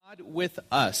with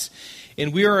us.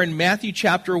 And we are in Matthew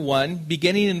chapter 1,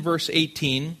 beginning in verse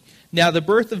 18. Now the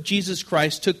birth of Jesus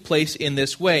Christ took place in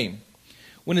this way.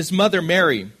 When his mother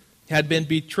Mary had been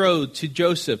betrothed to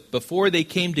Joseph, before they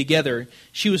came together,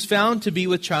 she was found to be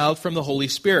with child from the Holy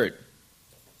Spirit.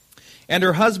 And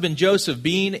her husband Joseph,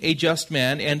 being a just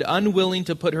man and unwilling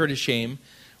to put her to shame,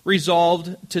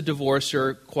 resolved to divorce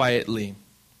her quietly.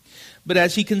 But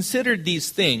as he considered these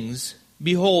things,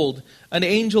 behold, an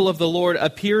angel of the Lord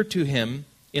appeared to him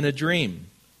in a dream,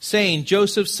 saying,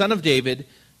 Joseph, son of David,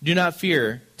 do not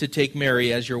fear to take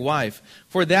Mary as your wife,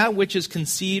 for that which is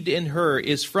conceived in her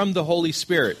is from the Holy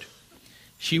Spirit.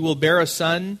 She will bear a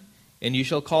son, and you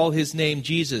shall call his name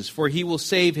Jesus, for he will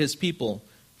save his people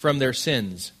from their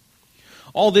sins.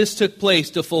 All this took place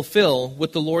to fulfill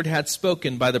what the Lord had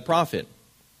spoken by the prophet.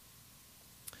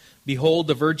 Behold,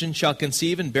 the virgin shall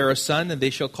conceive and bear a son, and they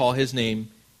shall call his name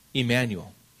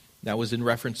Emmanuel. That was in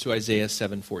reference to Isaiah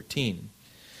 7:14,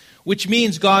 which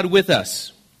means God with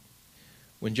us.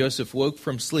 When Joseph woke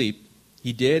from sleep,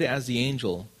 he did as the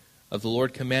angel of the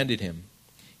Lord commanded him.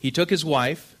 He took his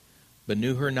wife, but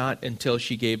knew her not until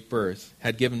she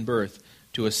had given birth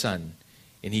to a son,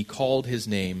 and he called his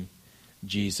name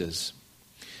Jesus.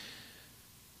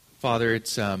 Father,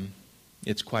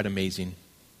 it's quite amazing.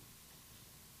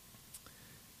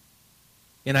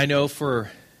 And I know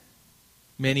for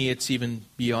many it's even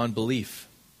beyond belief.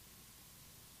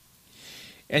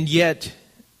 And yet,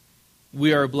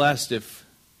 we are blessed if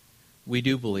we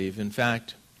do believe. In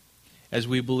fact, as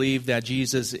we believe that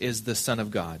Jesus is the Son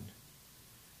of God,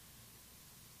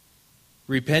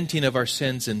 repenting of our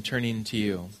sins and turning to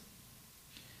you,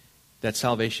 that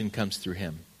salvation comes through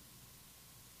him.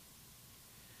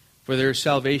 For there is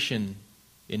salvation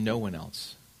in no one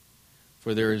else.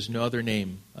 For there is no other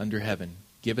name under heaven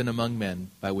given among men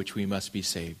by which we must be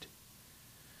saved.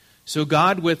 So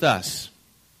God with us.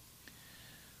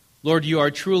 Lord, you are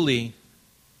truly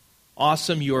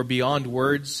awesome. You are beyond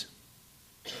words.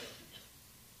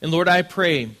 And Lord, I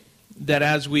pray that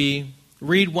as we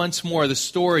read once more the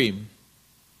story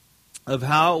of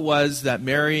how it was that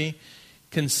Mary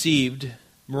conceived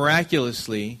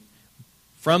miraculously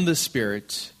from the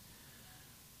Spirit,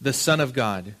 the Son of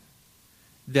God,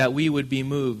 that we would be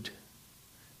moved.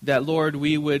 That, Lord,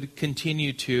 we would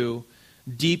continue to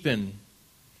deepen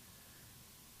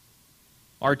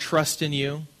our trust in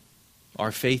you,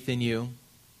 our faith in you,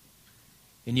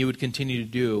 and you would continue to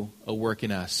do a work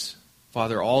in us.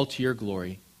 Father, all to your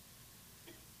glory.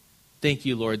 Thank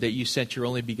you, Lord, that you sent your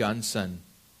only begotten Son,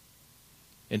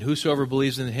 and whosoever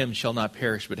believes in him shall not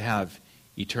perish but have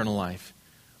eternal life.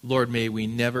 Lord, may we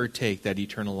never take that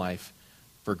eternal life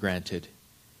for granted.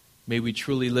 May we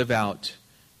truly live out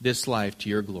this life to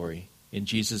your glory. In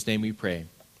Jesus' name we pray.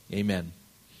 Amen.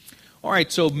 All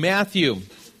right, so Matthew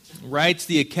writes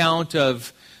the account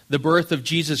of the birth of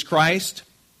Jesus Christ.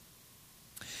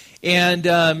 And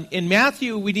in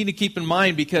Matthew, we need to keep in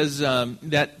mind because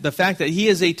that the fact that he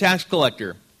is a tax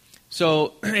collector.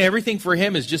 So everything for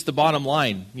him is just the bottom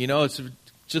line. You know, it's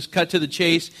just cut to the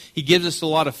chase. He gives us a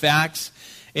lot of facts,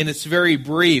 and it's very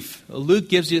brief. Luke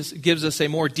gives us a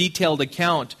more detailed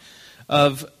account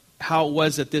of how it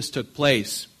was that this took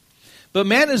place. But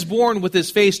man is born with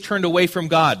his face turned away from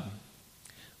God.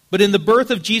 But in the birth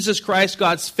of Jesus Christ,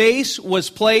 God's face was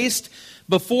placed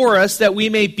before us that we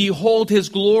may behold his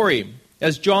glory.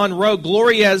 As John wrote,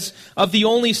 glory as of the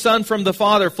only Son from the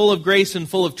Father, full of grace and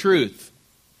full of truth.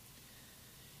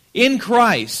 In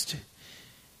Christ,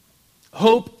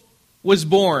 hope was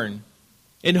born,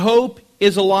 and hope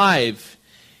is alive.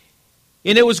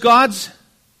 And it was God's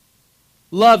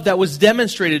love that was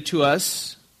demonstrated to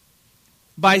us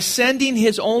by sending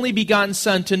his only begotten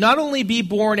Son to not only be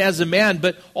born as a man,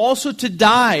 but also to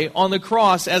die on the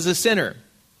cross as a sinner.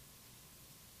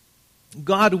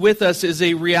 God with us is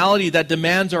a reality that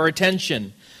demands our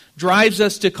attention, drives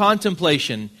us to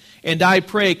contemplation, and I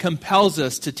pray compels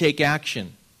us to take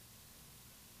action.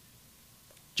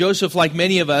 Joseph, like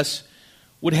many of us,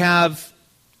 would have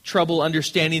trouble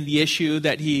understanding the issue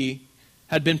that he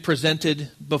had been presented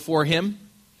before him.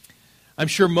 I'm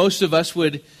sure most of us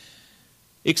would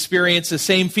experience the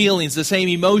same feelings, the same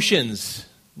emotions.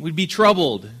 We'd be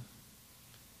troubled.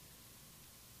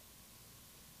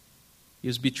 He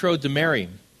was betrothed to Mary,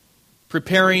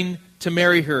 preparing to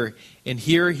marry her, and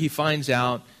here he finds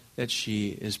out that she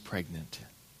is pregnant.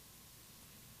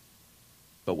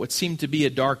 But what seemed to be a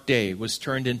dark day was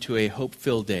turned into a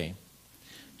hope-filled day.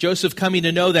 Joseph coming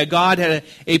to know that God had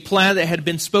a plan that had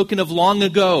been spoken of long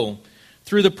ago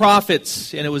through the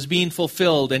prophets, and it was being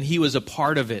fulfilled, and he was a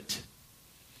part of it.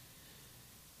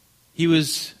 He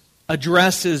was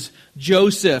addressed as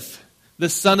Joseph, the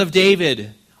son of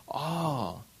David,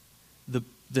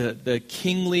 the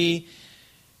kingly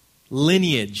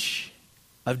lineage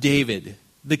of David,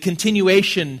 the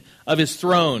continuation of his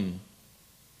throne.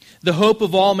 The hope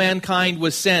of all mankind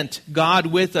was sent, God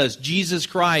with us, Jesus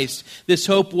Christ. This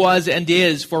hope was and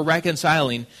is for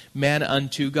reconciling man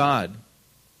unto God.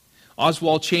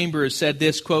 Oswald Chambers said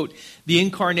this, quote, "The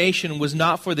incarnation was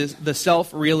not for the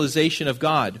self-realization of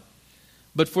God,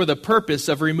 but for the purpose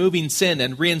of removing sin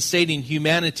and reinstating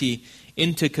humanity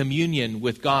into communion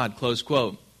with God," close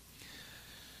quote.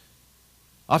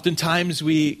 Oftentimes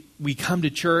we come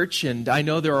to church, and I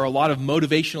know there are a lot of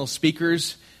motivational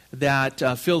speakers that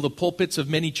fill the pulpits of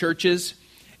many churches,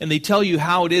 and they tell you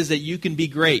how it is that you can be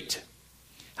great,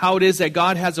 how it is that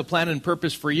God has a plan and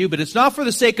purpose for you, but it's not for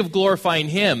the sake of glorifying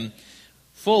Him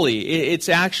fully. It's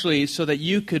actually so that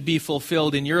you could be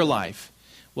fulfilled in your life.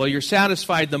 Well, you're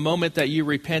satisfied the moment that you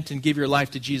repent and give your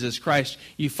life to Jesus Christ.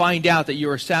 You find out that you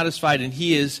are satisfied and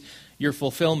He is your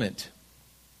fulfillment.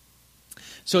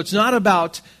 So it's not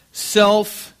about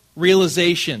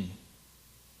self-realization.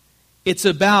 It's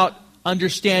about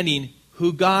understanding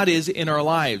who God is in our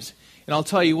lives. And I'll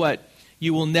tell you what,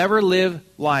 you will never live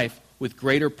life with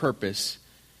greater purpose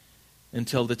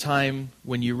until the time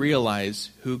when you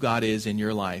realize who God is in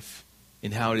your life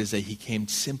and how it is that He came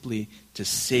simply to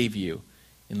save you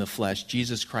in the flesh,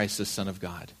 Jesus Christ, the Son of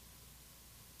God.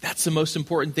 That's the most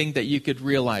important thing that you could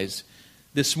realize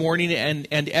this morning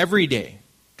and every day.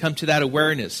 Come to that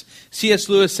awareness. C.S.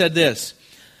 Lewis said this,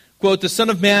 quote, "The Son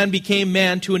of Man became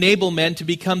man to enable men to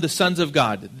become the sons of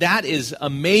God." That is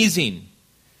amazing.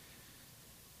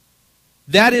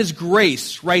 That is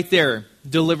grace right there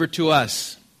delivered to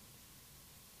us.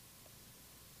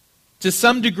 To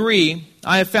some degree,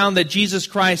 I have found that Jesus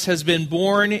Christ has been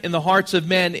born in the hearts of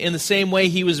men in the same way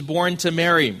He was born to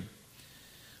Mary.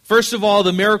 First of all,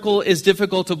 the miracle is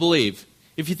difficult to believe.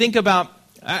 If you think about,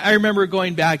 I remember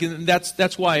going back, and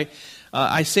that's why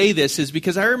I say this, is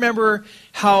because I remember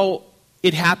how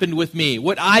it happened with me,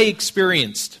 what I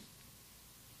experienced.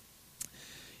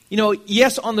 You know,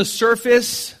 yes, on the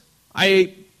surface,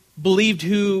 I believed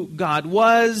who God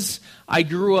was. I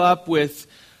grew up with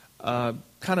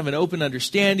kind of an open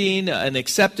understanding, an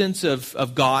acceptance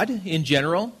of God in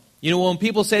general. You know, when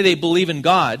people say they believe in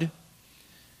God,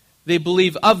 they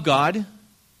believe of God,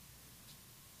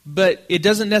 but it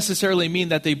doesn't necessarily mean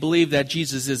that they believe that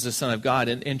Jesus is the Son of God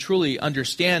and truly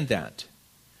understand that.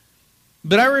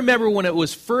 But I remember when it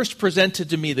was first presented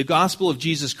to me, the gospel of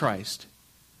Jesus Christ,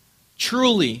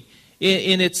 truly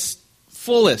in its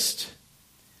fullest,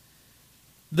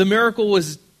 the miracle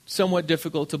was somewhat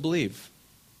difficult to believe,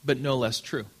 but no less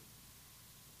true.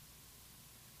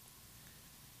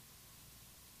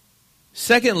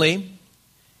 Secondly,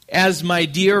 as my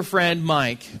dear friend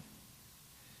Mike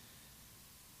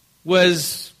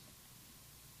was,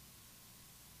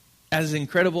 as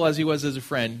incredible as he was as a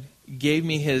friend, gave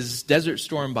me his Desert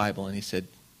Storm Bible, and he said,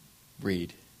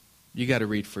 read. You got to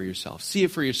read for yourself. See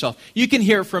it for yourself. You can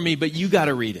hear it from me, but you got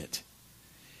to read it.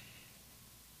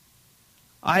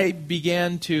 I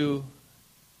began to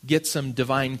get some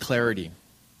divine clarity.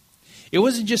 It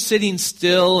wasn't just sitting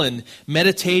still and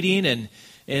meditating and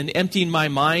emptying my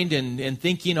mind and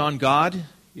thinking on God.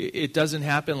 It doesn't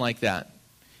happen like that.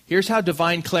 Here's how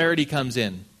divine clarity comes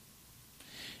in.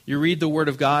 You read the Word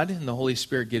of God, and the Holy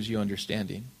Spirit gives you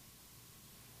understanding.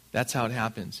 That's how it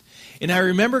happens. And I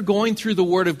remember going through the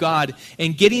Word of God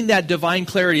and getting that divine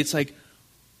clarity. It's like,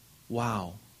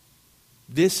 wow,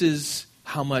 this is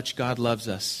how much God loves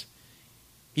us.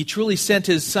 He truly sent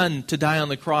His Son to die on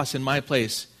the cross in my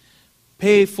place,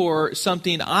 pay for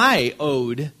something I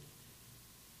owed,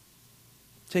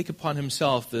 take upon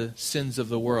Himself the sins of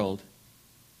the world.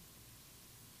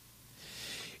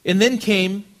 And then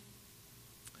came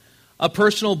a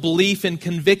personal belief and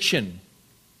conviction.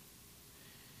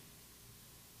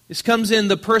 This comes in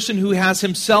the person who has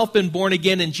himself been born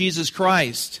again in Jesus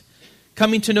Christ,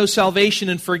 coming to know salvation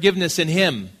and forgiveness in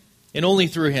Him, and only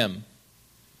through Him.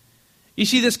 You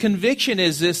see, this conviction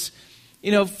is this,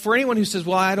 you know, for anyone who says,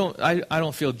 well, I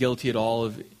don't feel guilty at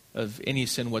all of any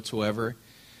sin whatsoever.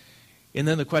 And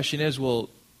then the question is, well,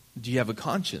 do you have a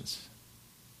conscience?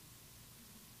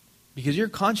 Because your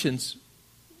conscience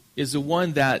is the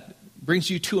one that brings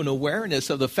you to an awareness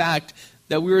of the fact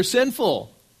that we were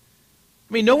sinful.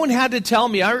 I mean, no one had to tell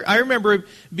me. I remember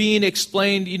being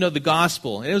explained, you know, the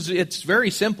gospel. And it's very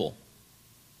simple.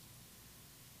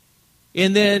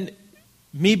 And then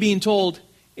me being told,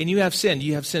 and you have sinned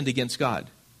against God.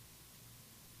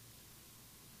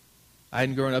 I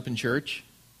hadn't grown up in church,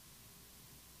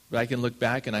 but I can look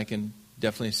back and I can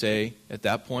definitely say at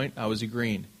that point I was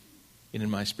agreeing. And in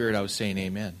my spirit I was saying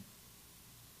amen.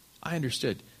 I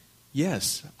understood.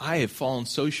 yes, I have fallen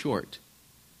so short.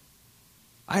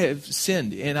 I have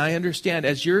sinned, and I understand.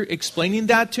 As you're explaining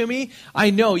that to me,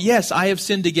 I know, yes, I have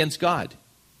sinned against God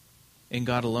and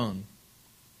God alone.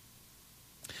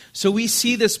 So we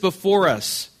see this before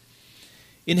us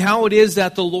in how it is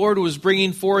that the Lord was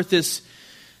bringing forth this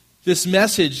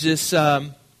message, this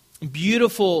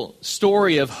beautiful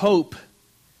story of hope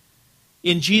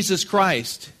in Jesus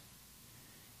Christ.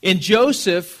 And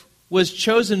Joseph was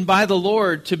chosen by the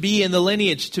Lord to be in the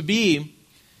lineage, to be,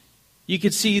 you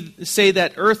could say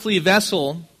that earthly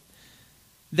vessel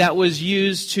that was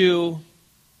used to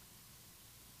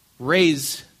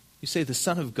raise, you say, the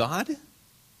Son of God?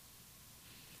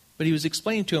 But he was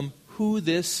explaining to him who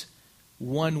this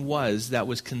one was that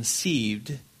was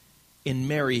conceived in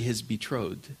Mary, his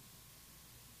betrothed.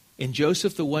 And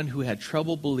Joseph, the one who had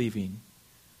trouble believing,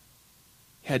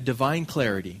 had divine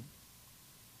clarity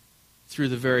through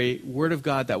the very word of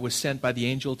God that was sent by the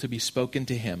angel to be spoken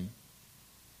to him,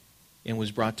 and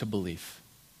was brought to belief.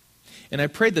 And I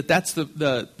pray that that's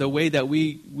the way that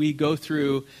we go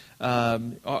through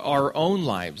our own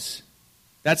lives.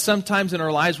 That sometimes in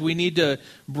our lives we need to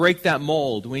break that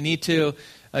mold. We need to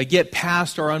get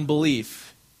past our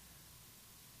unbelief.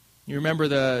 You remember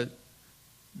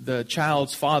the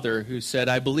child's father who said,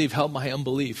 "I believe, help my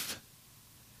unbelief."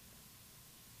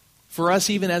 For us,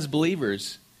 even as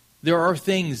believers, there are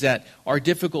things that are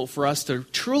difficult for us to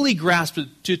truly grasp,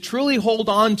 to truly hold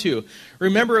on to.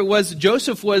 Remember,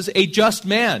 Joseph was a just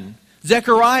man.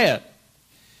 Zechariah,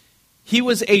 he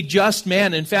was a just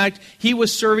man. In fact, he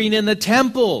was serving in the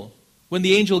temple when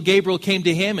the angel Gabriel came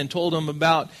to him and told him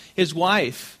about his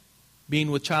wife being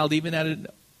with child even at an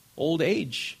old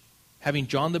age, having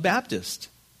John the Baptist.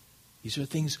 These are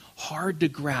things hard to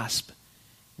grasp.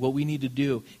 What we need to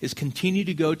do is continue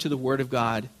to go to the Word of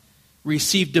God,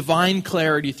 receive divine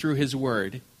clarity through His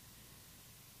Word,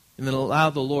 and then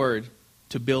allow the Lord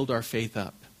to build our faith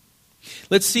up.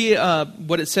 Let's see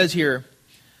what it says here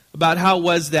about how it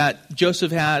was that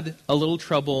Joseph had a little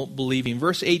trouble believing.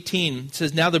 Verse 18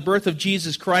 says, "Now the birth of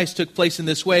Jesus Christ took place in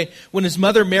this way. When his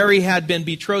mother Mary had been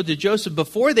betrothed to Joseph,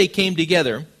 before they came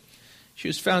together, she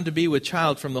was found to be with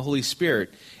child from the Holy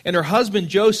Spirit. And her husband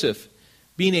Joseph,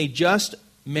 being a just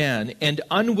man and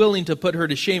unwilling to put her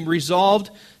to shame, resolved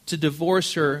to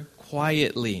divorce her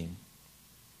quietly."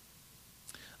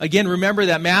 Again, remember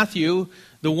that Matthew,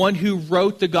 the one who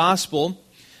wrote the gospel,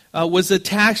 was a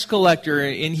tax collector,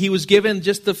 and he was given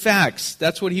just the facts.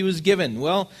 That's what he was given.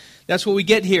 Well, that's what we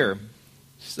get here.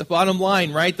 It's the bottom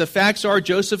line, right? The facts are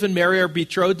Joseph and Mary are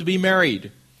betrothed to be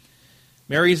married.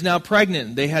 Mary is now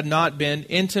pregnant. They had not been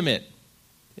intimate.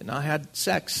 They had not had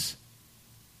sex.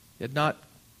 They had not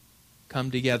come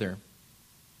together.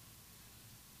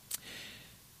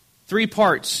 3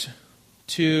 parts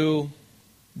to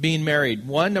being married.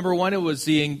 Number one, it was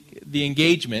the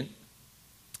engagement.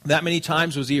 That many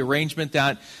times was the arrangement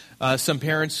that some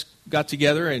parents got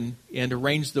together and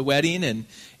arranged the wedding,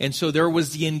 and so there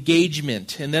was the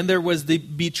engagement, and then there was the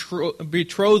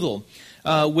betrothal,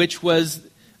 which was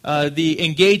the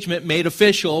engagement made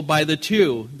official by the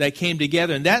two that came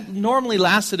together, and that normally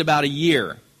lasted about a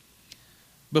year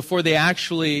before they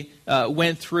actually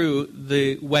went through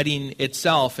the wedding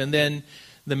itself. And then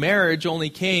the marriage only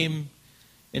came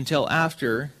until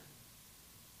after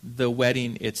the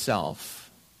wedding itself,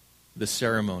 the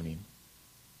ceremony.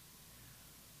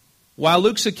 While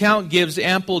Luke's account gives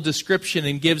ample description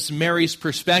and gives Mary's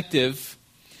perspective,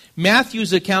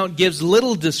 Matthew's account gives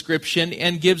little description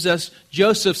and gives us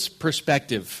Joseph's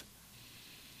perspective.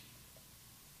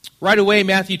 Right away,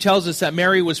 Matthew tells us that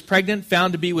Mary was pregnant,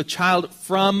 found to be with child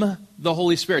from the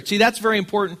Holy Spirit. See, that's very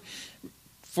important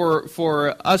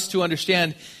for us to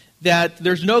understand, that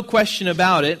there's no question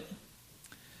about it.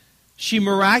 She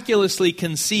miraculously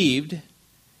conceived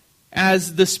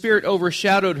as the Spirit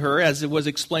overshadowed her, as it was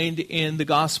explained in the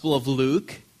Gospel of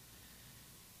Luke.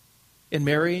 And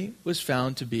Mary was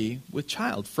found to be with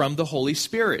child from the Holy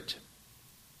Spirit.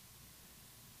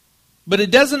 But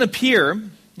it doesn't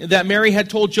appear that Mary had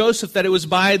told Joseph that it was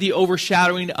by the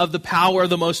overshadowing of the power of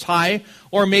the Most High,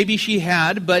 or maybe she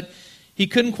had, but he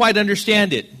couldn't quite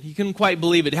understand it. He couldn't quite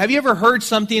believe it. Have you ever heard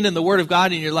something in the Word of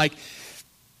God and you're like,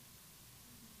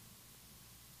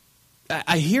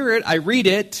 I hear it, I read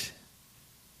it,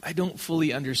 I don't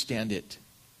fully understand it.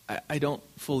 I don't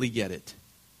fully get it.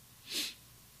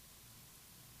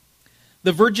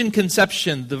 The virgin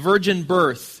conception, the virgin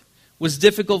birth, was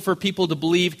difficult for people to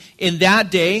believe in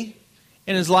that day,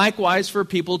 and is likewise for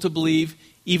people to believe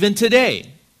even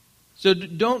today. So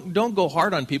don't go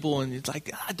hard on people when it's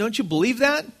like, don't you believe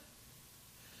that?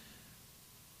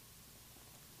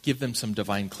 Give them some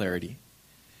divine clarity.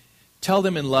 Tell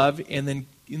them in love, and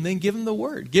then give them the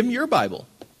Word. Give them your Bible.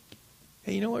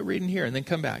 Hey, you know what? Read in here, and then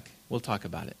come back. We'll talk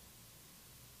about it.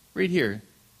 Read here.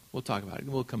 We'll talk about it,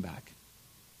 and we'll come back.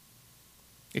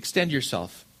 Extend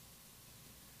yourself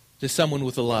to someone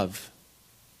with a love.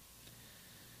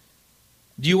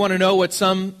 Do you want to know what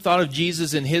some thought of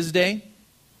Jesus in his day?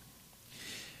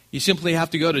 You simply have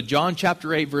to go to John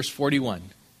chapter 8, verse 41,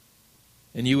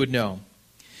 and you would know.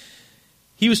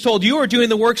 He was told, "You are doing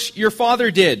the works your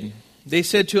father did." They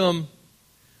said to him,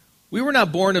 "We were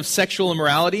not born of sexual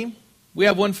immorality. We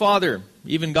have one Father,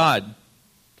 even God."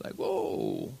 Like,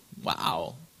 whoa,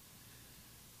 wow.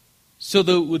 So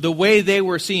the way they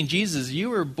were seeing Jesus, you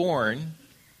were born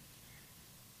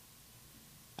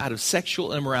out of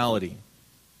sexual immorality.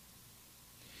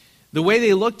 The way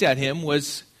they looked at him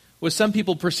was some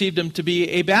people perceived him to be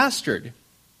a bastard.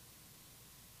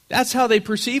 That's how they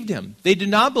perceived him. They did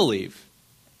not believe.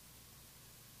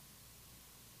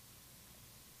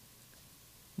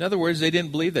 In other words, they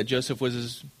didn't believe that Joseph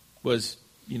was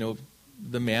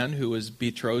the man who was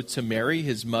betrothed to Mary,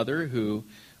 his mother, who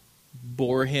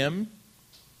bore him,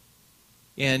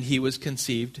 and he was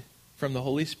conceived from the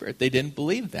Holy Spirit. They didn't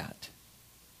believe that.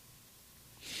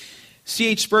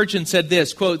 C.H. Spurgeon said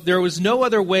this, quote, "There was no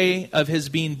other way of his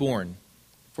being born,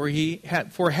 for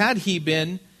had he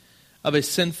been of a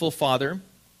sinful father,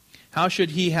 how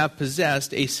should he have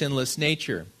possessed a sinless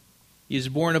nature? He is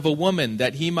born of a woman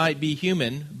that he might be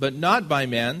human, but not by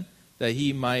man, that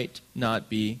he might not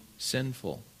be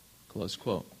sinful." Close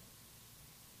quote.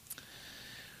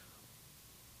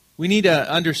 We need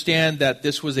to understand that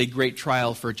this was a great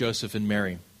trial for Joseph and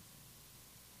Mary.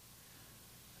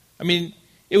 I mean,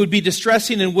 it would be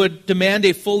distressing and would demand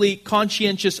a fully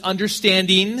conscientious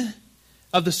understanding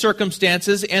of the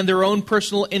circumstances and their own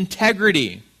personal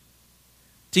integrity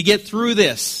to get through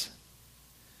this.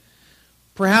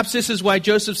 Perhaps this is why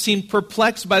Joseph seemed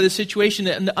perplexed by the situation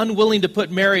and unwilling to put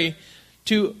Mary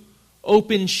to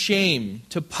open shame,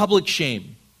 to public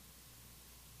shame.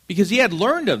 Because he had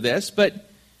learned of this, but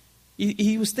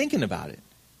he was thinking about it.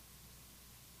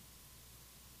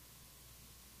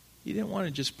 He didn't want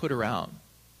to just put her out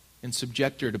and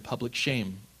subject her to public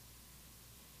shame.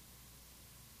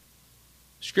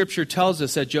 Scripture tells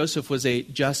us that Joseph was a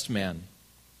just man.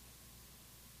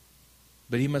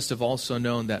 But he must have also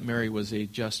known that Mary was a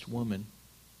just woman.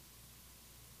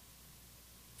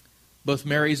 Both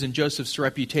Mary's and Joseph's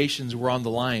reputations were on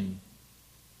the line.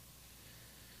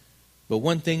 But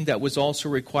one thing that was also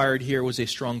required here was a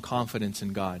strong confidence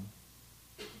in God.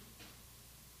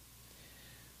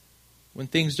 When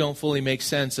things don't fully make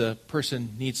sense, a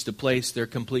person needs to place their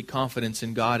complete confidence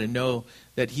in God and know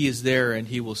that He is there and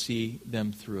He will see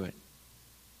them through it.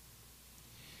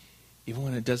 Even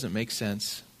when it doesn't make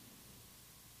sense,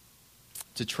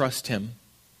 to trust Him,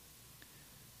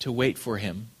 to wait for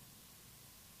Him.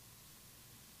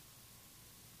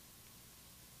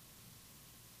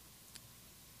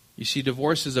 You see,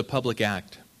 divorce is a public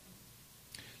act.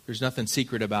 There's nothing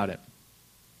secret about it.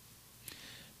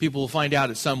 People will find out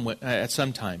at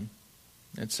some time.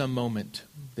 At some moment,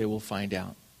 they will find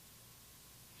out.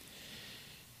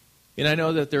 And I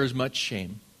know that there is much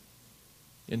shame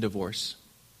in divorce.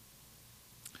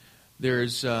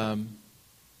 There's,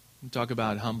 talk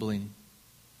about humbling.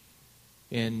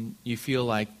 And you feel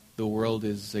like the world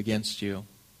is against you.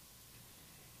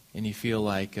 And you feel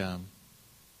like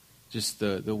just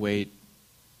the weight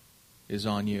is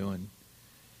on you. And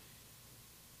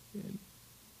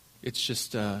it's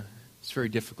just, it's very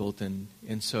difficult. And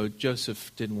so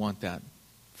Joseph didn't want that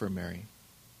for Mary.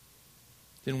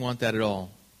 Didn't want that at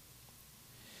all.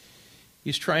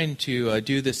 He's trying to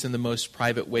do this in the most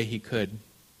private way he could.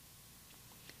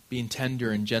 Being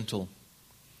tender and gentle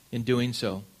in doing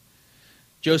so.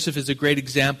 Joseph is a great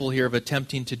example here of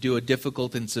attempting to do a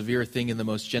difficult and severe thing in the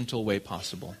most gentle way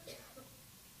possible.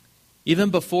 Even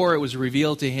before it was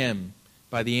revealed to him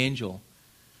by the angel,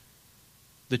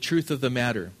 the truth of the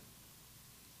matter,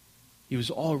 he was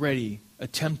already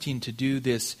attempting to do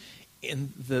this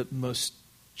in the most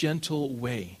gentle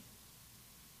way.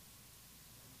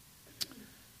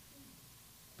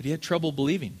 But he had trouble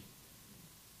believing.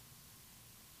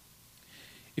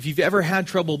 If you've ever had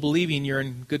trouble believing, you're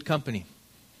in good company.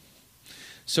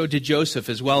 So did Joseph,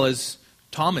 as well as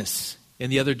Thomas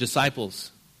and the other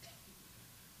disciples.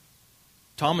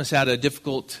 Thomas had a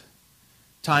difficult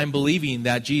time believing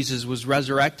that Jesus was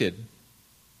resurrected.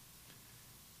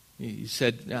 He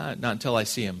said, not until I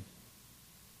see him.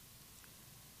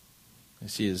 I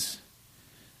see his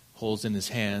holes in his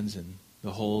hands and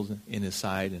the hole in his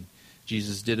side, and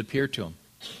Jesus did appear to him.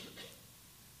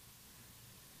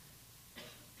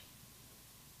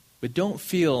 But don't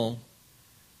feel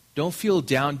Don't feel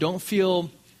down. Don't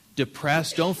feel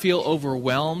depressed. Don't feel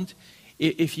overwhelmed.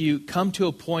 If you come to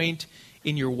a point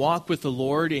in your walk with the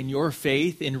Lord, in your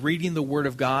faith, in reading the Word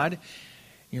of God,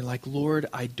 you're like, Lord,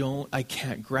 I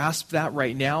can't grasp that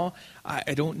right now.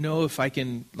 I don't know if I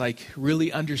can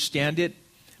really understand it.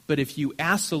 But if you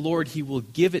ask the Lord, He will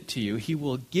give it to you. He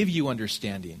will give you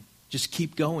understanding. Just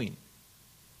keep going.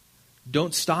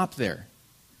 Don't stop there.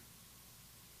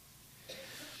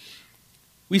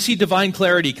 We see divine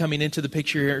clarity coming into the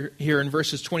picture here in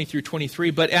verses 20 through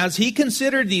 23. But as he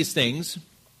considered these things,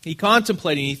 he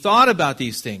contemplated, he thought about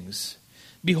these things.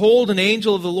 Behold, an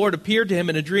angel of the Lord appeared to him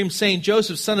in a dream, saying,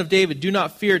 Joseph, son of David, do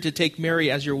not fear to take Mary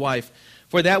as your wife,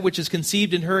 for that which is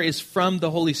conceived in her is from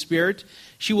the Holy Spirit.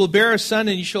 She will bear a son,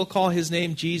 and you shall call his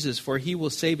name Jesus, for he will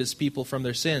save his people from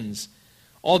their sins.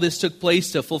 All this took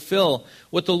place to fulfill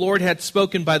what the Lord had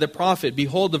spoken by the prophet.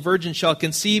 Behold, the virgin shall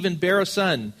conceive and bear a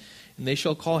son, and they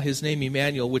shall call his name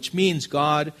Emmanuel, which means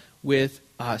God with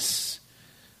us.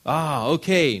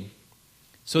 Okay.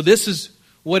 So this is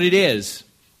what it is.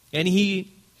 And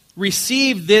he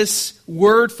received this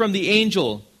word from the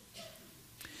angel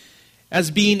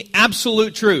as being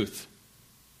absolute truth.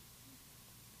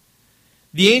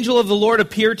 The angel of the Lord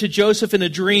appeared to Joseph in a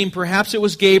dream. Perhaps it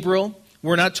was Gabriel.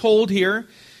 We're not told here.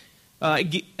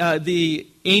 The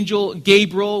angel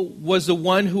Gabriel was the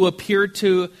one who appeared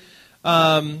to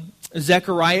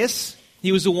Zacharias.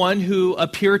 He was the one who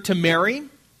appeared to Mary.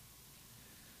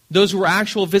 Those were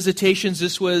actual visitations.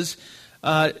 This was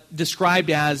described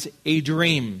as a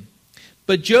dream.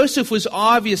 But Joseph was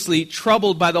obviously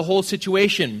troubled by the whole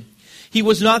situation. He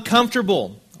was not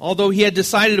comfortable, although he had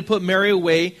decided to put Mary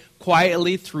away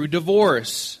quietly through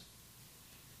divorce.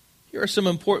 Here are some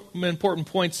important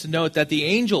points to note that the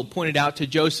angel pointed out to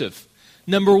Joseph.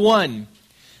 Number one,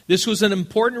 this was an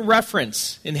important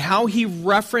reference, and how he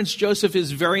referenced Joseph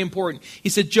is very important. He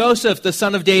said, Joseph, the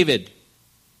son of David.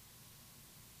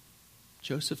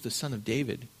 Joseph, the son of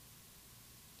David.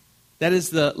 That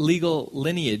is the legal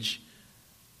lineage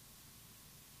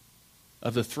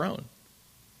of the throne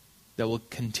that will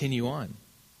continue on.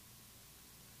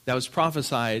 That was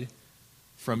prophesied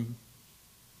from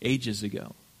ages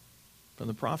ago, from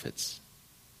the prophets.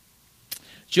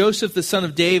 Joseph, the son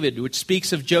of David, which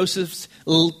speaks of Joseph's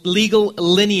legal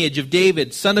lineage of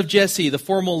David, son of Jesse, the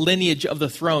formal lineage of the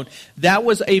throne. That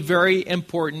was a very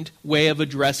important way of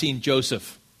addressing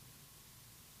Joseph.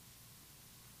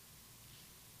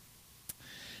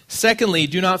 Secondly,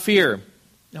 do not fear.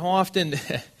 How often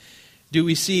do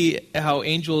we see how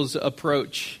angels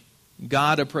approach,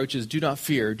 God approaches, do not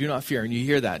fear, and you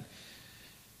hear that.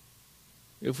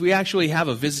 If we actually have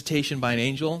a visitation by an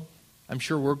angel, I'm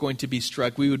sure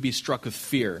we would be struck with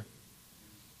fear.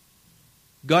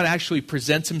 God actually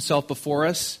presents himself before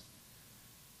us.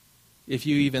 If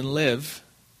you even live,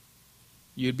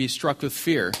 you'd be struck with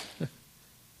fear.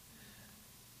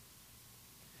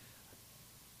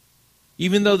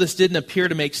 Even though this didn't appear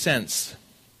to make sense,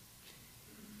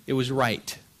 it was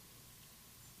right.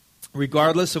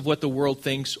 Regardless of what the world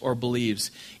thinks or believes,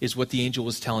 is what the angel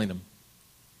was telling him.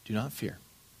 Do not fear.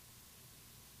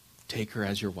 Take her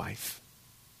as your wife.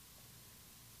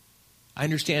 I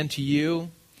understand to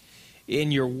you,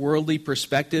 in your worldly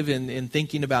perspective, in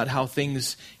thinking about how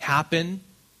things happen,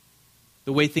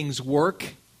 the way things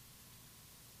work,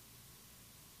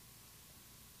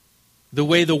 the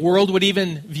way the world would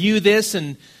even view this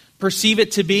and perceive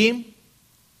it to be,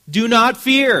 do not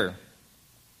fear.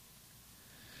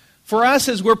 For us,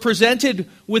 as we're presented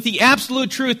with the absolute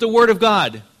truth, the Word of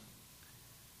God,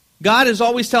 God is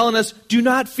always telling us, do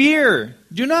not fear.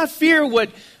 Do not fear what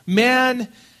man's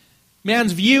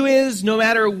view is, no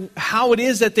matter how it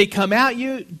is that they come at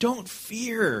you. Don't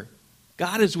fear.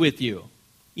 God is with you.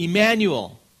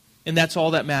 Emmanuel. And that's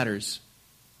all that matters.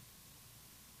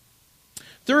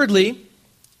 Thirdly,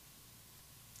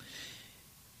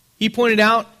 he pointed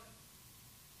out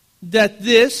that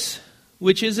this,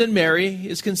 which is in Mary,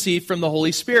 is conceived from the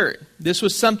Holy Spirit. This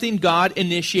was something God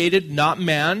initiated, not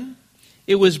man.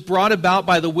 It was brought about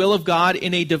by the will of God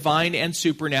in a divine and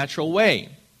supernatural way.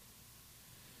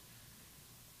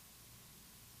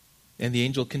 And the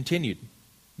angel continued,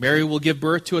 Mary will give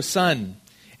birth to a son,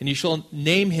 and you shall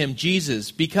name him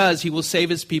Jesus, because he will save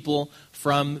his people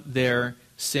from their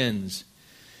sins.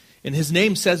 And his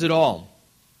name says it all.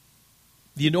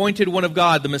 The anointed one of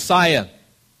God, the Messiah,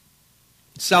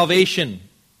 salvation.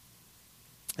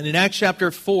 And in Acts chapter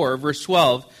 4, verse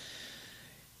 12,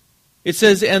 it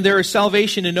says, and there is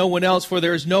salvation in no one else, for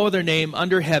there is no other name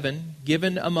under heaven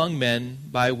given among men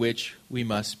by which we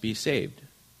must be saved.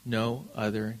 No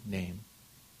other name.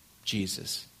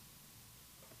 Jesus.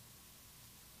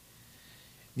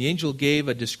 The angel gave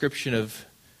a description of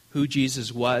who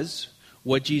Jesus was,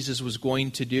 what Jesus was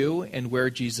going to do, and where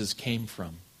Jesus came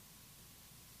from.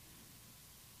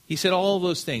 He said all of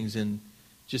those things in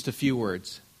just a few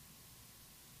words.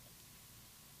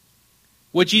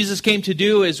 What Jesus came to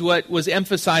do is what was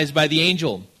emphasized by the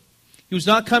angel. He was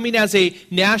not coming as a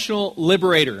national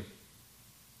liberator,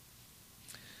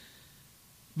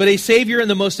 but a Savior in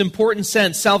the most important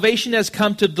sense. Salvation has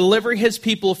come to deliver His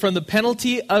people from the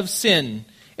penalty of sin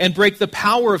and break the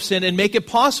power of sin and make it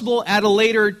possible at a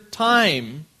later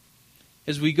time,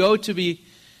 as we go to be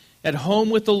at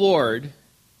home with the Lord,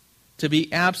 to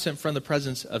be absent from the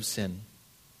presence of sin.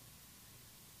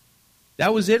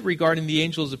 That was it regarding the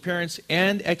angel's appearance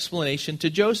and explanation to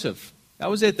Joseph.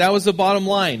 That was it. That was the bottom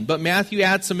line. But Matthew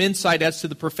adds some insight as to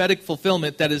the prophetic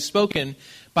fulfillment that is spoken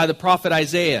by the prophet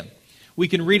Isaiah. We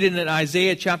can read it in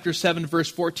Isaiah chapter 7, verse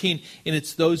 14, and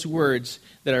it's those words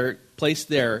that are placed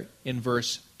there in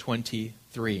verse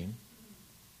 23.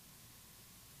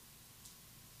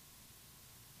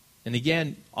 And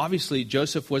again, obviously,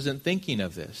 Joseph wasn't thinking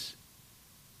of this.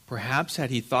 Perhaps had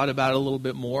he thought about it a little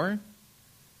bit more,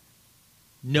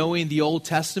 knowing the Old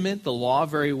Testament, the law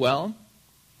very well,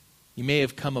 he may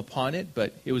have come upon it,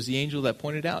 but it was the angel that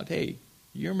pointed out, hey,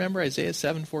 you remember Isaiah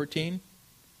 7:14?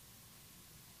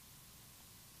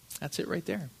 That's it right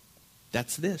there.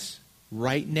 That's this,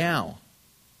 right now.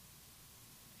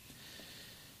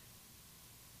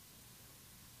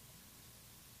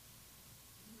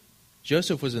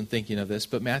 Joseph wasn't thinking of this,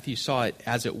 but Matthew saw it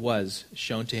as it was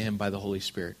shown to him by the Holy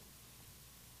Spirit.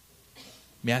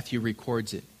 Matthew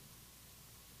records it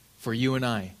for you and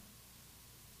I.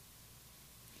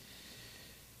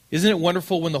 Isn't it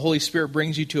wonderful when the Holy Spirit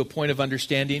brings you to a point of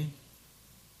understanding?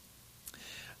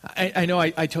 I know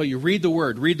I tell you, read the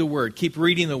Word, keep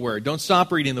reading the Word. Don't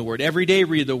stop reading the Word. Every day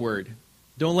read the Word.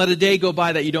 Don't let a day go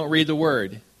by that you don't read the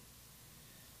Word.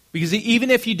 Because even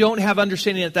if you don't have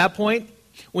understanding at that point,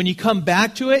 when you come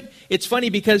back to it, it's funny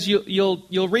because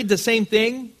you'll read the same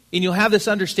thing and you'll have this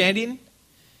understanding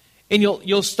and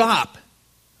you'll stop.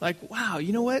 Like, wow,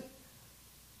 you know what?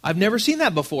 I've never seen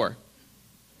that before.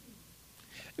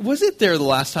 Was it there the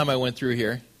last time I went through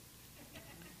here?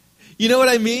 You know what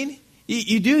I mean?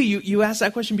 You do. You ask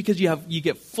that question because you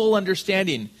get full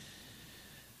understanding.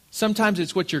 Sometimes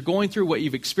it's what you're going through, what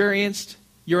you've experienced,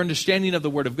 your understanding of the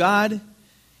Word of God,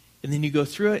 and then you go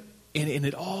through it, and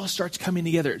it all starts coming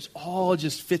together. It all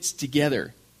just fits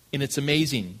together, and it's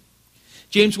amazing.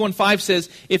 James 1:5 says,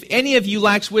 if any of you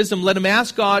lacks wisdom, let him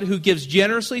ask God, who gives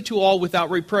generously to all without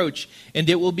reproach, and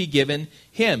it will be given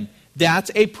him.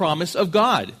 That's a promise of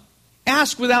God.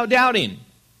 Ask without doubting,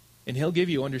 and He'll give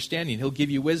you understanding. He'll give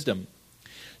you wisdom.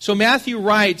 So Matthew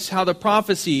writes how the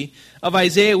prophecy of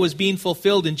Isaiah was being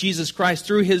fulfilled in Jesus Christ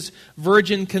through His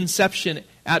virgin conception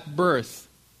at birth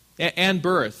and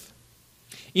birth.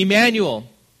 Emmanuel,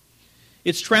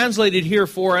 it's translated here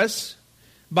for us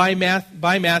by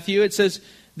Matthew. It says,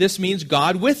 this means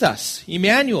God with us.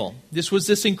 Emmanuel. This was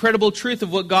this incredible truth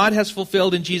of what God has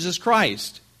fulfilled in Jesus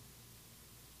Christ.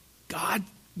 God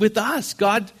with us.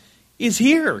 God is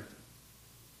here.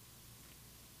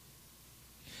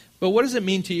 But what does it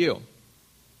mean to you?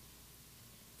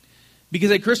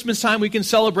 Because at Christmas time we can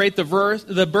celebrate the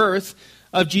birth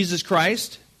of Jesus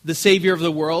Christ, the Savior of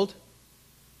the world.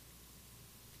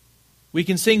 We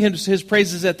can sing His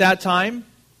praises at that time.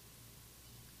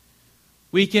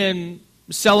 We can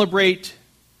celebrate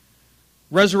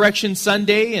Resurrection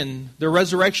Sunday and the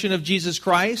resurrection of Jesus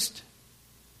Christ.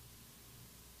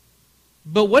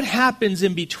 But what happens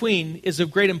in between is of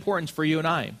great importance for you and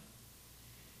I.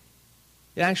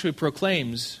 It actually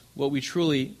proclaims what we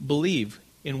truly believe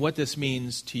in what this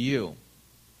means to you.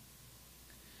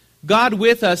 God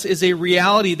with us is a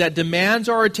reality that demands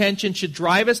our attention, should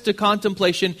drive us to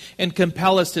contemplation, and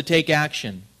compel us to take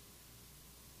action.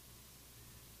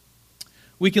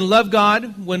 We can love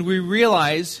God when we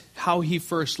realize how He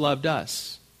first loved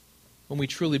us. When we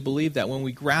truly believe that, when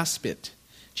we grasp it.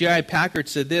 J.I. Packer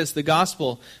said this, the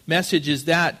gospel message is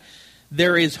that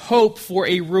there is hope for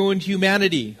a ruined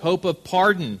humanity, hope of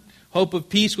pardon, hope of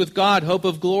peace with God, hope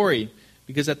of glory.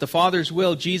 Because at the Father's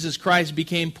will, Jesus Christ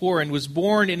became poor and was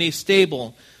born in a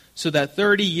stable so that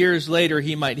 30 years later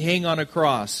He might hang on a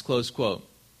cross, close quote.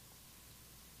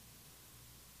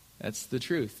 That's the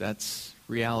truth. That's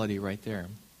reality right there.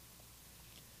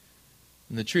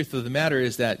 And the truth of the matter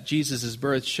is that Jesus'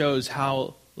 birth shows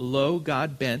how low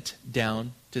God bent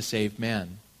down to save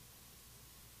man.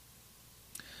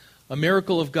 A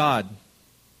miracle of God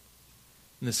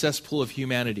in the cesspool of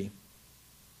humanity.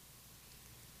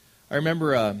 I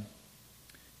remember kind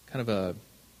of a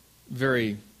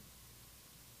very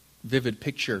vivid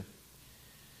picture.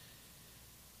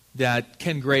 that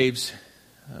Ken Graves,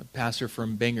 pastor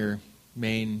from Bangor,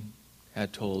 Maine,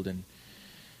 had told, and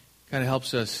kind of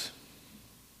helps us,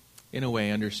 in a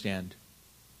way, understand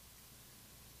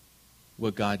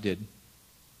what God did.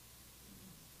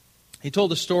 He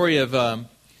told a story of,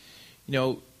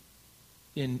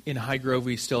 in High Grove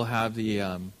we still have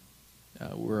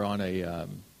we're on a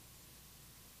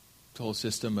whole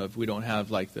system of, we don't have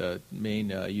like the main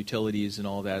utilities and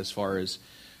all that as far as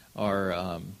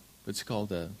our, what's it called,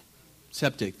 the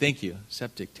septic. Thank you,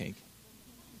 septic tank.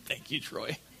 Thank you,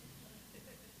 Troy.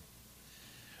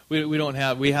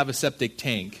 We have a septic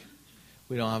tank.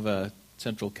 We don't have a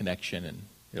central connection, and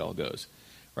it all goes,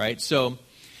 right? So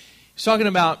he's talking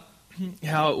about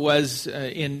how it was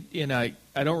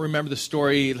I don't remember the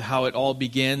story, how it all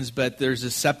begins, but there's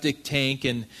a septic tank,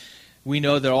 and we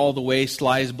know that all the waste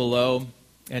lies below,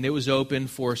 and it was open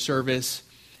for service.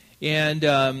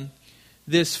 And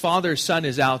this father's son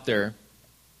is out there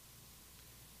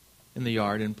in the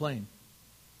yard and playing.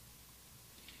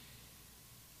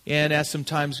 And as some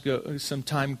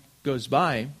time goes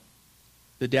by,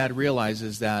 the dad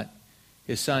realizes that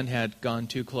his son had gone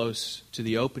too close to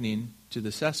the opening to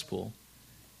the cesspool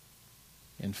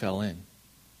and fell in.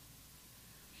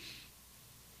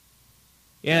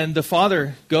 And the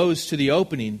father goes to the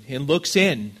opening and looks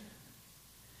in.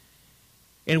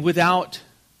 And without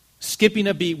skipping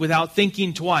a beat, without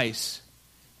thinking twice,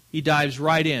 he dives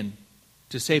right in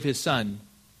to save his son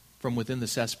from within the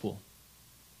cesspool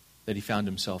that he found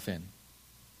himself in.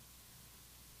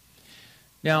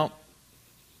 Now,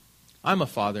 I'm a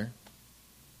father,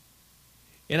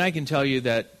 and I can tell you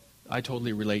that I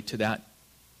totally relate to that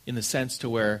in the sense to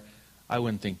where I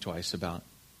wouldn't think twice about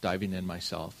diving in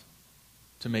myself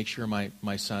to make sure my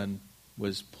son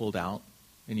was pulled out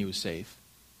and he was safe.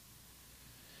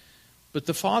 But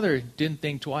the father didn't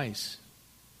think twice.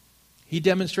 He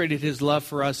demonstrated his love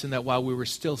for us in that while we were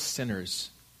still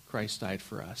sinners, Christ died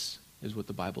for us, is what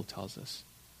the Bible tells us.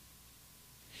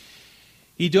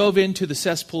 He dove into the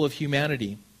cesspool of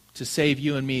humanity to save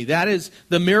you and me. That is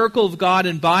the miracle of God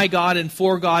and by God and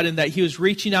for God, in that he was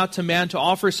reaching out to man to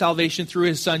offer salvation through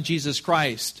his son, Jesus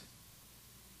Christ.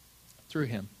 Through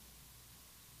him.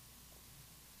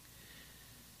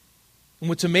 And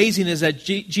what's amazing is that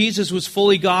Jesus was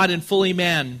fully God and fully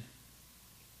man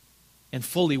and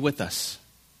fully with us.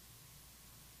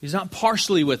 He's not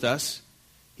partially with us.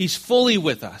 He's fully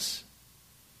with us.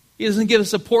 He doesn't give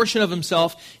us a portion of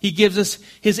himself. He gives us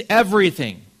his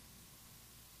everything.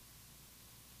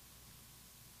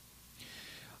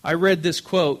 I read this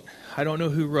quote. I don't know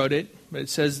who wrote it, but it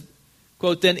says,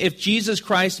 quote, "Then if Jesus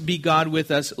Christ be God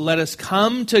with us, let us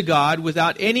come to God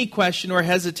without any question or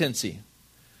hesitancy.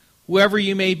 Whoever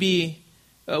you may be,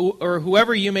 you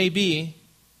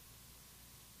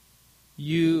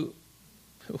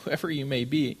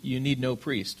need no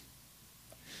priest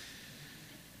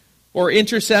or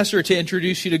intercessor to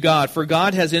introduce you to God, for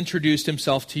God has introduced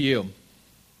himself to you."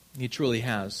 He truly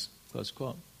has. Close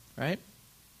quote. Right?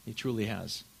 He truly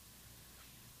has.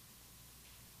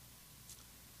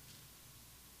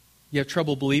 You have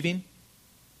trouble believing?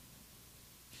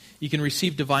 You can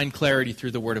receive divine clarity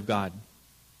through the Word of God.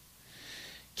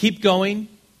 Keep going.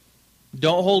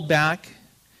 Don't hold back.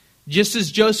 Just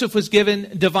as Joseph was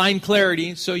given divine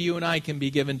clarity, so you and I can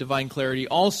be given divine clarity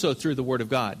also through the Word of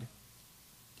God.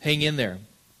 Hang in there.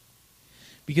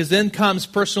 Because then comes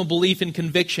personal belief and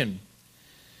conviction.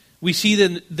 We see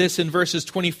this in verses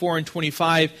 24 and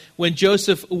 25. When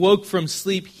Joseph woke from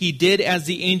sleep, he did as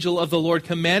the angel of the Lord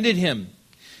commanded him.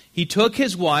 He took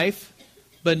his wife,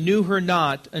 but knew her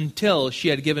not until she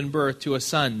had given birth to a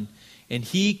son. And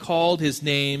he called his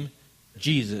name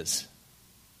Jesus.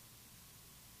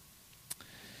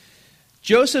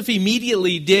 Joseph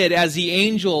immediately did as the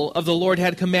angel of the Lord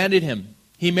had commanded him.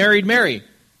 He married Mary.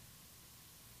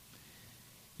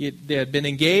 They had been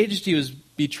engaged, he was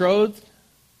betrothed,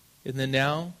 and then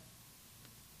now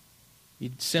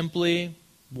he simply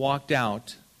walked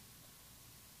out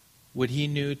what he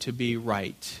knew to be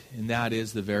right, and that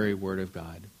is the very Word of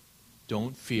God.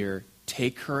 Don't fear.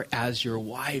 Take her as your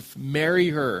wife. Marry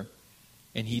her.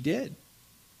 And he did.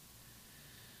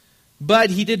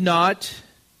 But he did not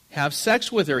have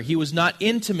sex with her. He was not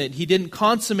intimate. He didn't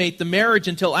consummate the marriage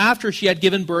until after she had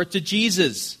given birth to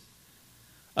Jesus.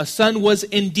 A son was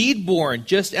indeed born,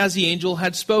 just as the angel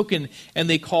had spoken, and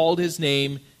they called his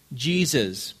name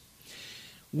Jesus.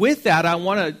 With that, I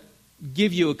want to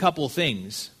give you a couple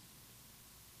things.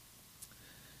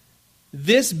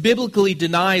 This biblically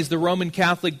denies the Roman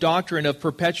Catholic doctrine of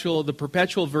the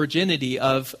perpetual virginity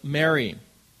of Mary.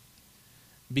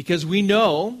 Because we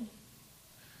know,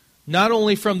 not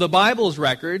only from the Bible's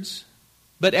records,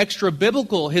 but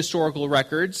extra-biblical historical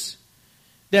records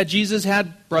that Jesus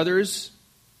had brothers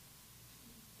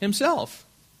himself.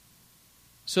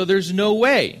 So there's no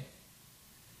way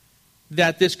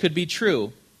that this could be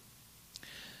true.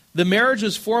 The marriage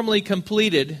was formally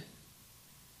completed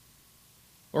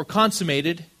or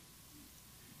consummated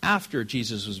after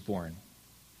Jesus was born.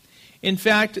 In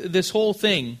fact, this whole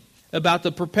thing about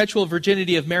the perpetual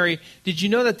virginity of Mary, did you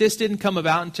know that this didn't come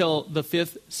about until the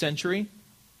 5th century?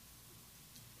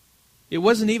 It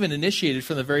wasn't even initiated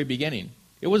from the very beginning.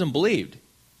 It wasn't believed.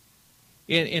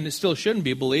 And it still shouldn't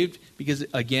be believed because,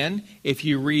 again, if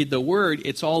you read the Word,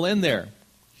 it's all in there.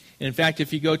 And in fact,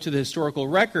 if you go to the historical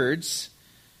records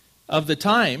of the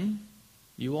time,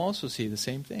 you will also see the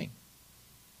same thing.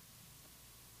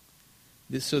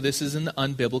 So this is an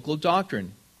unbiblical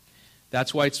doctrine.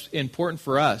 That's why it's important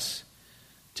for us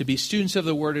to be students of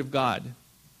the Word of God.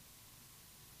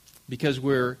 Because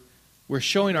we're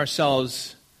showing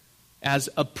ourselves as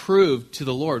approved to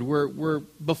the Lord. We're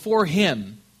before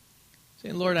Him,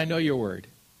 saying, Lord, I know your Word.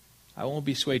 I won't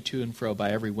be swayed to and fro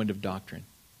by every wind of doctrine.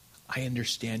 I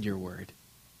understand your Word.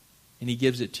 And He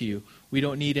gives it to you. We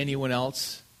don't need anyone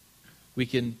else. We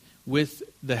can, with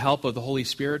the help of the Holy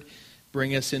Spirit,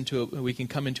 we can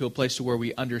come into a place to where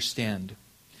we understand.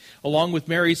 Along with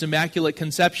Mary's immaculate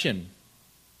conception,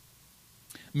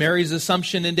 Mary's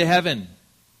assumption into heaven,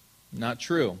 not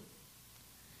true.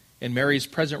 And Mary's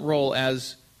present role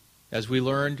as we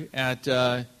learned at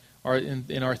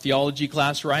in our theology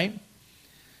class, right?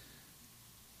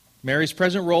 Mary's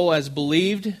present role as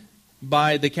believed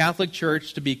by the Catholic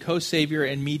Church to be co-savior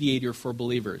and mediator for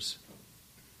believers.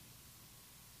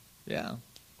 Yeah.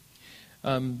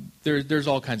 There's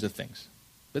all kinds of things.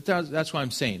 But that's what I'm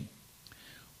saying.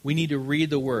 We need to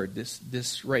read the Word,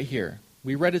 this right here.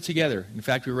 We read it together. In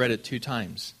fact, we read it 2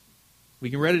 times. We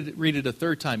can read it a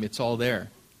 3rd time. It's all there.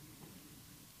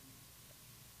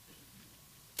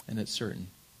 And it's certain.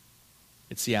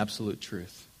 It's the absolute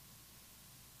truth.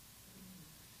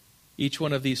 Each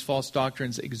one of these false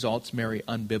doctrines exalts Mary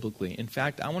unbiblically. In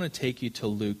fact, I want to take you to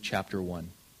Luke chapter 1.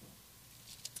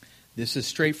 This is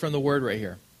straight from the Word right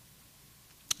here.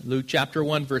 Luke chapter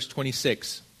 1, verse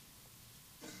 26.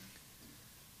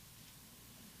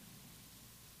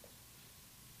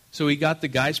 So we got the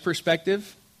guy's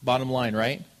perspective. Bottom line,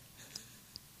 right?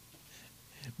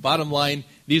 Bottom line,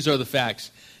 these are the facts.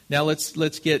 Now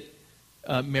let's get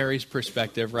Mary's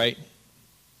perspective, right?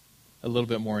 A little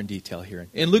bit more in detail here.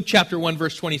 In Luke chapter 1,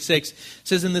 verse 26, it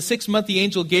says, In the 6th month the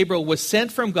angel Gabriel was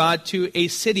sent from God to a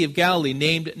city of Galilee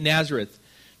named Nazareth,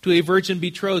 to a virgin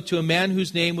betrothed to a man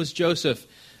whose name was Joseph,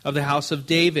 of the house of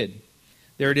David.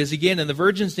 There it is again, and the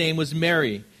virgin's name was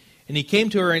Mary. And he came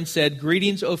to her and said,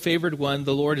 Greetings, O favored one,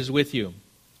 the Lord is with you.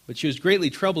 But she was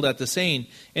greatly troubled at the saying,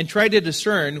 and tried to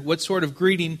discern what sort of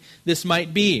greeting this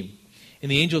might be. And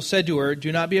the angel said to her,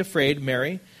 Do not be afraid,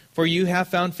 Mary, for you have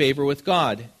found favor with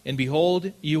God. And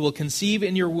behold, you will conceive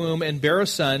in your womb and bear a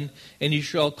son, and you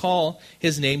shall call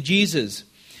his name Jesus.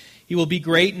 He will be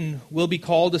great and will be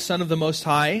called the Son of the Most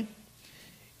High.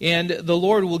 And the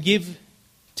Lord will give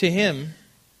to him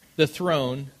the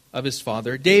throne of his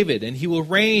father David, and he will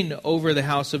reign over the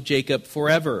house of Jacob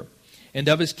forever. And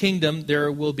of his kingdom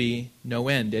there will be no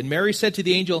end. And Mary said to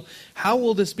the angel, How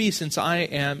will this be, since I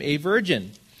am a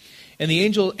virgin? And the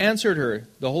angel answered her,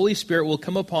 The Holy Spirit will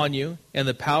come upon you, and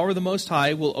the power of the Most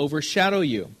High will overshadow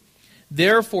you.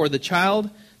 Therefore the child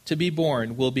to be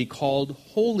born will be called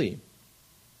Holy,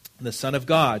 the Son of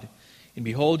God. And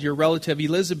behold, your relative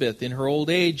Elizabeth, in her old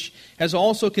age, has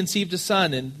also conceived a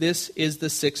son, and this is the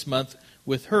 6th month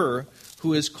with her,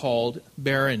 who is called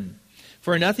barren.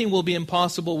 For nothing will be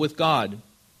impossible with God.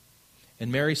 And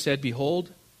Mary said,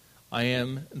 Behold, I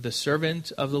am the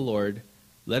servant of the Lord.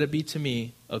 Let it be to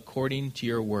me according to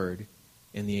your word.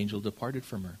 And the angel departed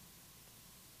from her.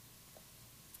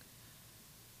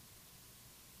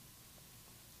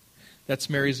 That's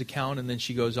Mary's account, and then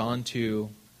she goes on to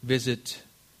visit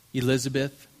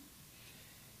Elizabeth.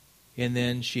 And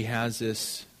then she has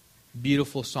this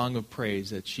beautiful song of praise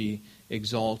that she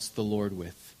exalts the Lord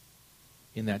with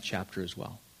in that chapter as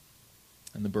well.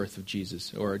 And the birth of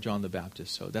Jesus, or John the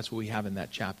Baptist. So that's what we have in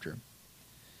that chapter.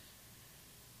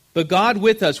 But God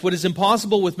with us, what is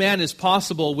impossible with man is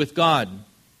possible with God,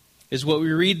 is what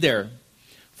we read there.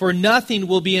 For nothing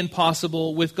will be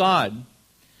impossible with God.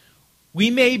 We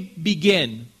may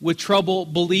begin with trouble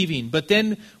believing, but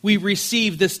then we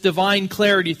receive this divine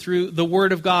clarity through the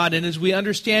Word of God. And as we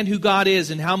understand who God is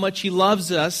and how much He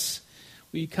loves us,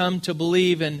 we come to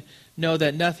believe and know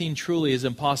that nothing truly is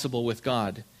impossible with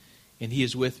God. And He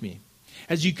is with me.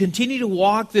 As you continue to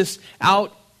walk this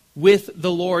out with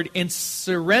the Lord and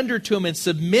surrender to Him and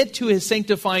submit to His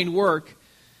sanctifying work,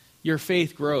 your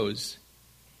faith grows.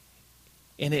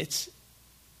 And it's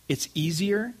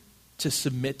easier to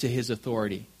submit to His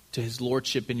authority, to His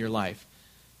lordship in your life,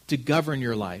 to govern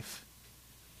your life.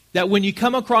 That when you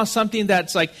come across something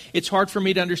that's like, it's hard for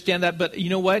me to understand that, but you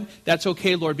know what? That's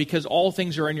okay, Lord, because all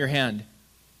things are in your hand.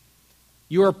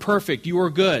 You are perfect. You are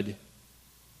good.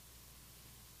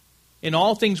 And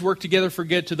all things work together for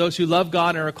good to those who love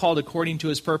God and are called according to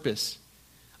His purpose.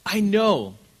 I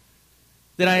know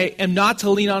that I am not to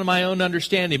lean on my own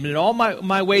understanding, but in all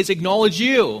my ways acknowledge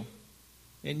You,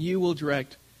 and You will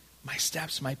direct my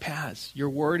steps, my paths. Your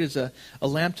word is a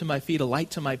lamp to my feet, a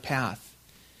light to my path.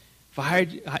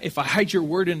 If I hide Your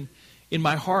word in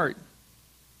my heart,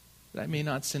 that I may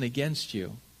not sin against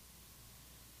You.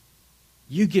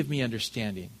 You give me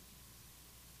understanding.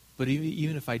 But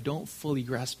even if I don't fully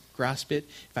grasp it,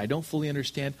 if I don't fully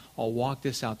understand, I'll walk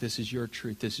this out. This is Your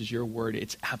truth. This is Your word.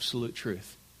 It's absolute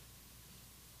truth.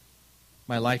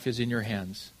 My life is in Your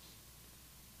hands.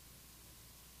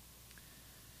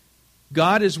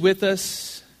 God is with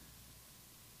us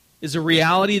is a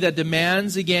reality that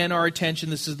demands, again, our attention.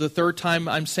 This is the third time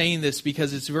I'm saying this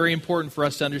because it's very important for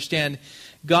us to understand.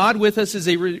 God with us is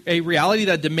a reality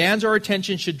that demands our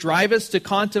attention, should drive us to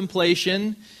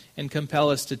contemplation, and compel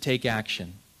us to take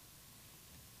action.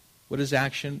 What does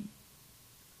action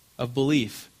of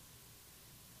belief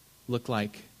look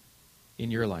like in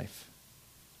your life?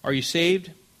 Are you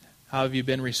saved? How have you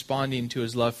been responding to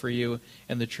His love for you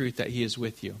and the truth that He is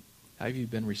with you? How have you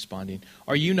been responding?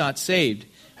 Are you not saved?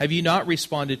 Have you not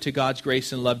responded to God's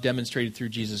grace and love demonstrated through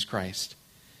Jesus Christ?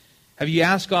 Have you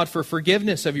asked God for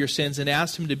forgiveness of your sins and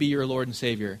asked Him to be your Lord and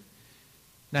Savior?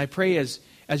 And I pray as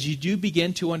you do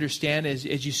begin to understand, as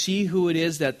you see who it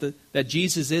is that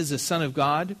Jesus is, the Son of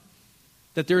God,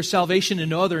 that there is salvation in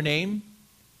no other name,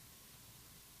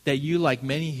 that you, like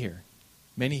many here,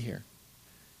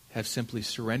 have simply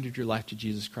surrendered your life to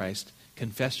Jesus Christ,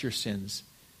 confessed your sins,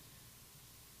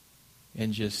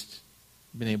 and just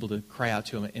been able to cry out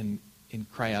to Him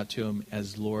and cry out to Him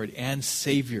as Lord and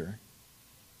Savior.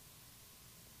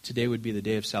 Today would be the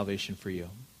day of salvation for you.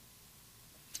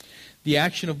 The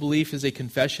action of belief is a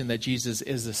confession that Jesus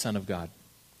is the Son of God.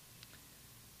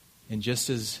 And just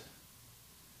as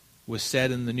was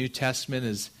said in the New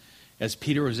Testament, as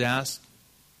Peter was asked,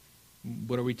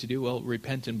 what are we to do? Well,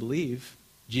 repent and believe.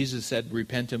 Jesus said,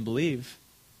 repent and believe.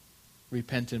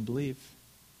 Repent and believe.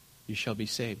 You shall be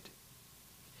saved.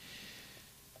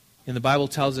 And the Bible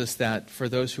tells us that for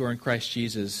those who are in Christ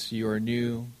Jesus, you are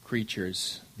new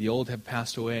creatures. The old have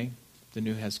passed away, the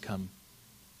new has come.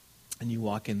 And you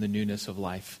walk in the newness of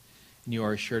life. And you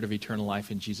are assured of eternal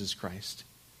life in Jesus Christ.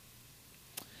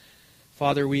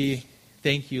 Father, we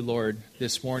thank You, Lord,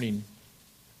 this morning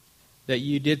that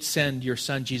You did send Your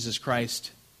Son, Jesus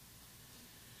Christ,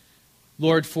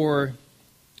 Lord, for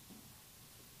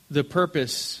the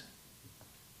purpose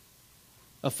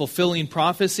of fulfilling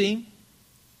prophecy.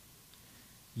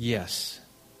 Yes.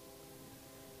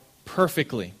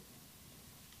 Perfectly.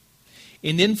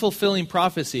 And in fulfilling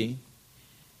prophecy,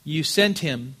 You sent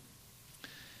Him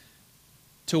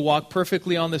to walk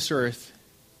perfectly on this earth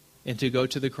and to go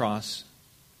to the cross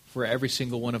for every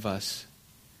single one of us.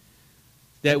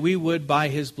 That we would, by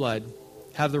His blood,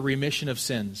 have the remission of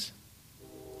sins.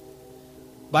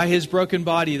 By His broken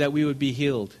body, that we would be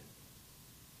healed.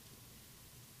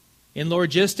 And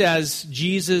Lord, just as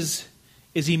Jesus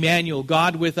is Emmanuel,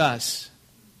 God with us,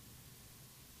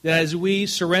 that as we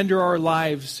surrender our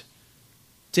lives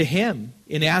to Him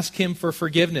and ask Him for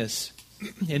forgiveness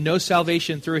and know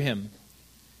salvation through Him,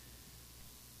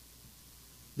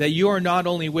 that You are not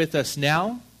only with us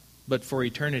now, but for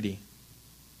eternity.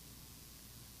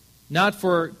 Not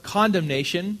for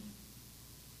condemnation,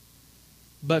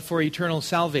 but for eternal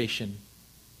salvation.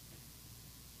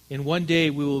 And one day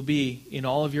we will be in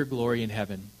all of Your glory in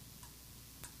heaven.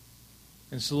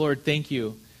 And so, Lord, thank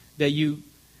You that You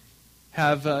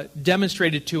have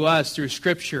demonstrated to us through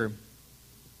Scripture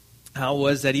how it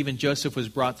was that even Joseph was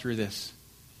brought through this.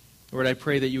 Lord, I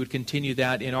pray that You would continue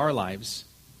that in our lives.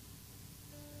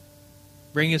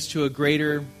 Bring us to a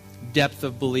greater depth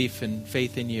of belief and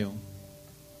faith in You.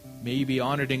 May You be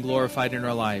honored and glorified in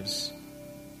our lives.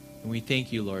 And we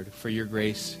thank You, Lord, for Your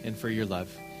grace and for Your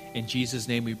love. In Jesus'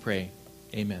 name we pray.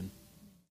 Amen.